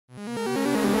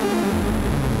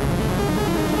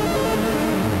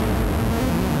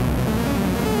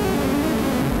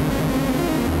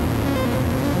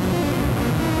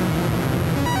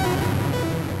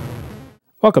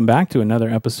Welcome back to another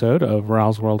episode of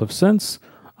Raul's World of Synths.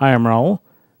 I am Raul.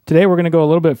 Today we're going to go a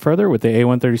little bit further with the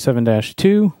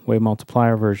A137-2 Wave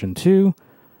Multiplier version 2.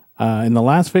 In the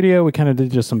last video we kind of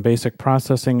did just some basic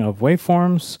processing of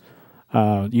waveforms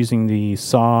using the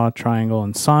saw, triangle,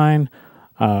 and sine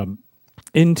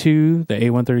into the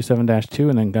A137-2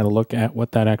 and then got a look at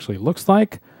what that actually looks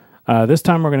like. This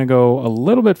time we're going to go a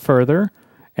little bit further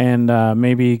and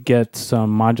maybe get some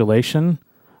modulation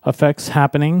effects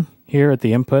happening here at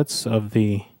the inputs of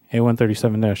the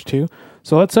A137-2.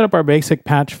 So let's set up our basic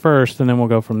patch first and then we'll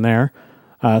go from there.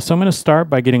 So I'm going to start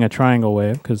by getting a triangle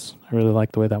wave because I really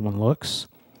like the way that one looks.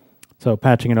 So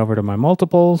patching it over to my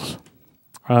multiples.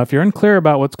 If you're unclear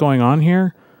about what's going on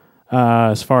here,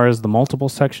 as far as the multiple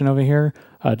section over here,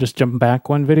 just jump back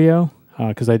one video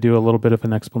because I do a little bit of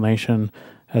an explanation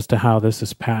as to how this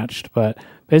is patched. But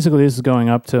basically this is going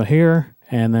up to here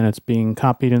and then it's being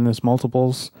copied in this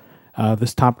multiples.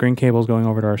 This top green cable is going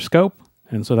over to our scope,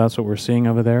 and so that's what we're seeing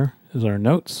over there is our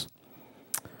notes.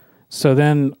 So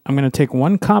then I'm going to take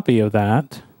one copy of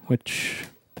that, which I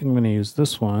think I'm going to use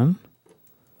this one,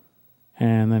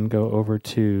 and then go over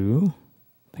to,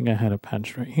 I think I had it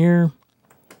patched right here.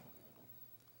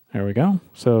 There we go.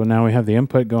 So now we have the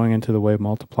input going into the wave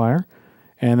multiplier,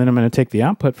 and then I'm going to take the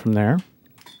output from there,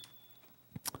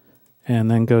 and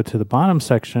then go to the bottom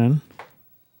section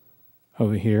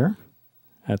over here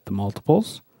at the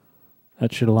multiples.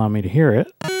 That should allow me to hear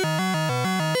it.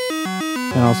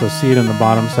 And also see it in the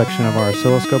bottom section of our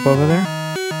oscilloscope over there.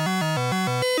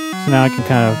 So now I can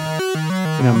kind of,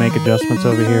 make adjustments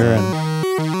over here and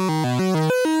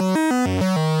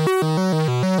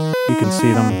you can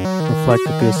see them reflect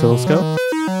at the oscilloscope.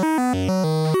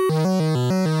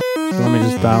 So let me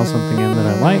just dial something in that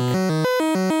I like.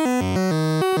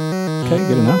 Okay,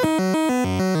 good enough.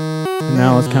 And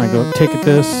now let's kind of go take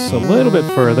this a little bit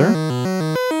further.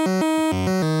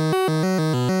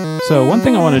 So one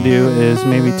thing I want to do is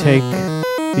maybe take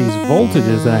these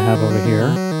voltages that I have over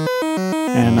here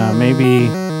and maybe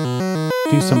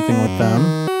do something with them.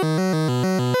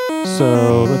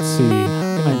 So let's see,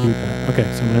 how can I do that? Okay,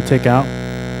 so I'm going to take out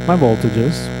my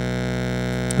voltages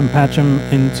and patch them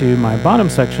into my bottom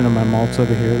section of my mults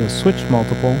over here, the switch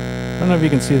multiple. I don't know if you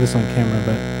can see this on camera,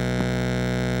 but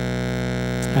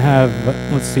I have,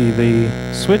 let's see, the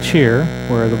switch here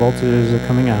where the voltages are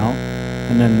coming out,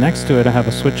 and then next to it I have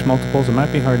a switch multiples. It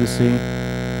might be hard to see,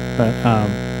 but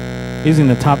using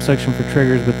the top section for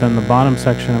triggers, but then the bottom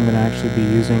section I'm going to actually be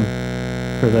using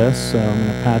for this. So I'm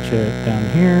going to patch it down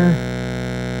here.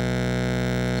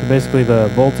 So basically the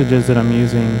voltages that I'm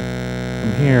using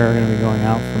from here are going to be going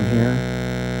out from here,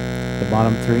 the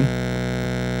bottom three.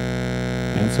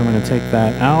 And so I'm going to take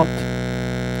that out.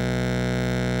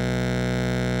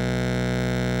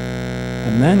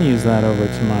 And then use that over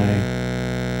to my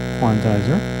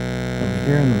quantizer over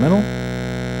here in the middle.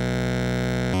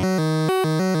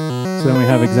 So then we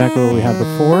have exactly what we had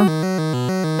before.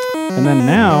 And then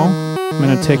now I'm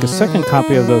going to take a second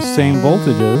copy of those same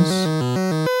voltages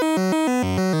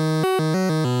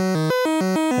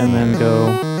and then go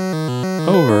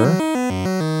over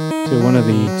to one of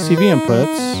the CV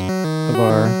inputs of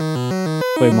our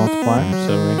wave multiplier.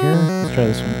 So right here, let's try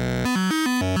this one.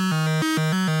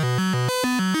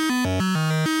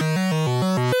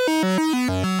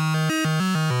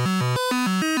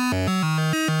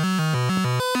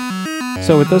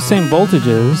 So with those same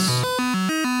voltages,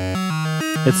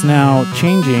 it's now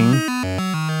changing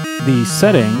the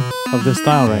setting of this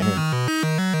dial right here,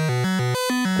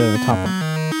 the top one.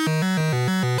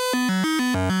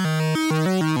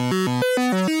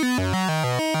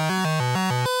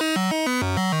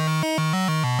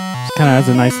 It kind of has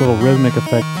a nice little rhythmic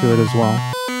effect to it as well.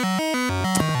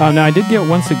 Now I did get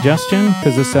one suggestion,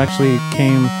 because this actually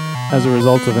came as a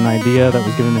result of an idea that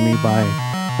was given to me by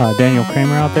Daniel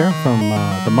Kramer out there from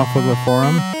the Multiplier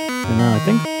forum, and I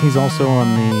think he's also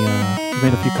on the, he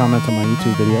made a few comments on my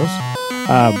YouTube videos,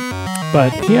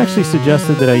 but he actually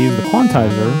suggested that I use the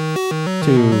quantizer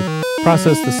to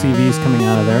process the CVs coming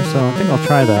out of there, so I think I'll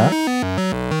try that.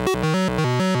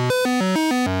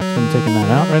 So I'm taking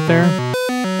that out right there,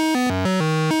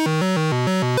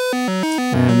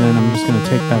 and then I'm just going to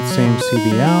take that same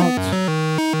CV out,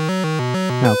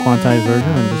 now quantized version,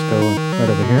 and just go right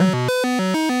over here.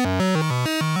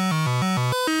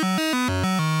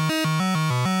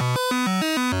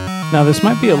 Now this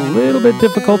might be a little bit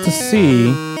difficult to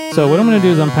see, so what I'm going to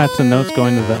do is unpatch the notes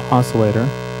going to the oscillator,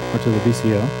 or to the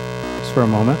VCO, just for a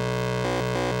moment.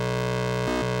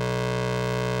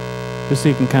 Just so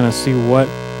you can kind of see what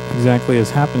exactly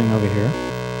is happening over here.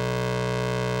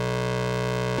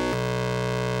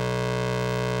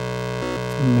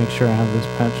 Make sure I have this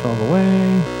patched all the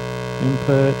way.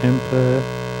 Input, input,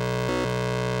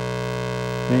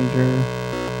 major.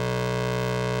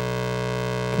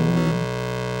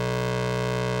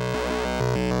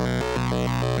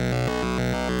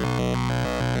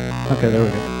 Okay, there we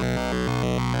go.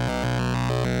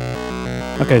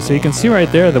 Okay, so you can see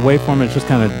right there the waveform is just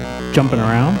kind of jumping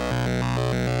around.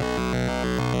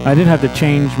 I did have to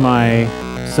change my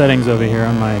settings over here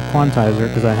on my quantizer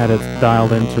because I had it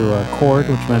dialed into a chord,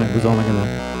 which meant it was only going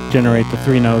to generate the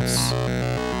 3 notes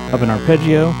of an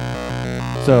arpeggio.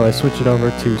 So I switched it over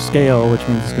to scale, which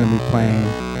means it's going to be playing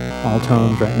all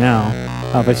tones right now.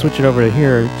 If I switch it over to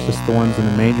here, it's just the ones in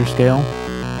the major scale.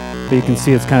 But you can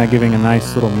see it's kind of giving a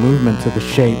nice little movement to the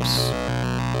shapes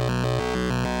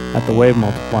at the wave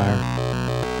multiplier.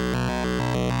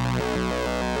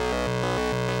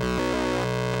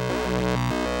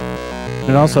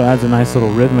 It also adds a nice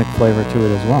little rhythmic flavor to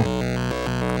it as well.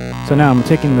 So now I'm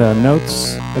taking the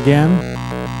notes again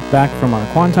back from our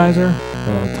quantizer,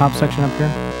 the top section up here.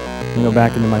 I'm going to go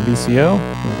back into my VCO.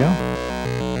 Here we go.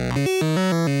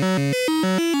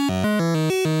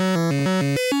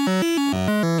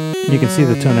 You can see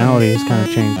the tonality has kind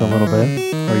of changed a little bit,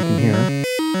 or you can hear it.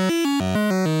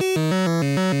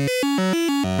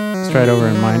 Let's try it over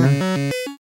in minor.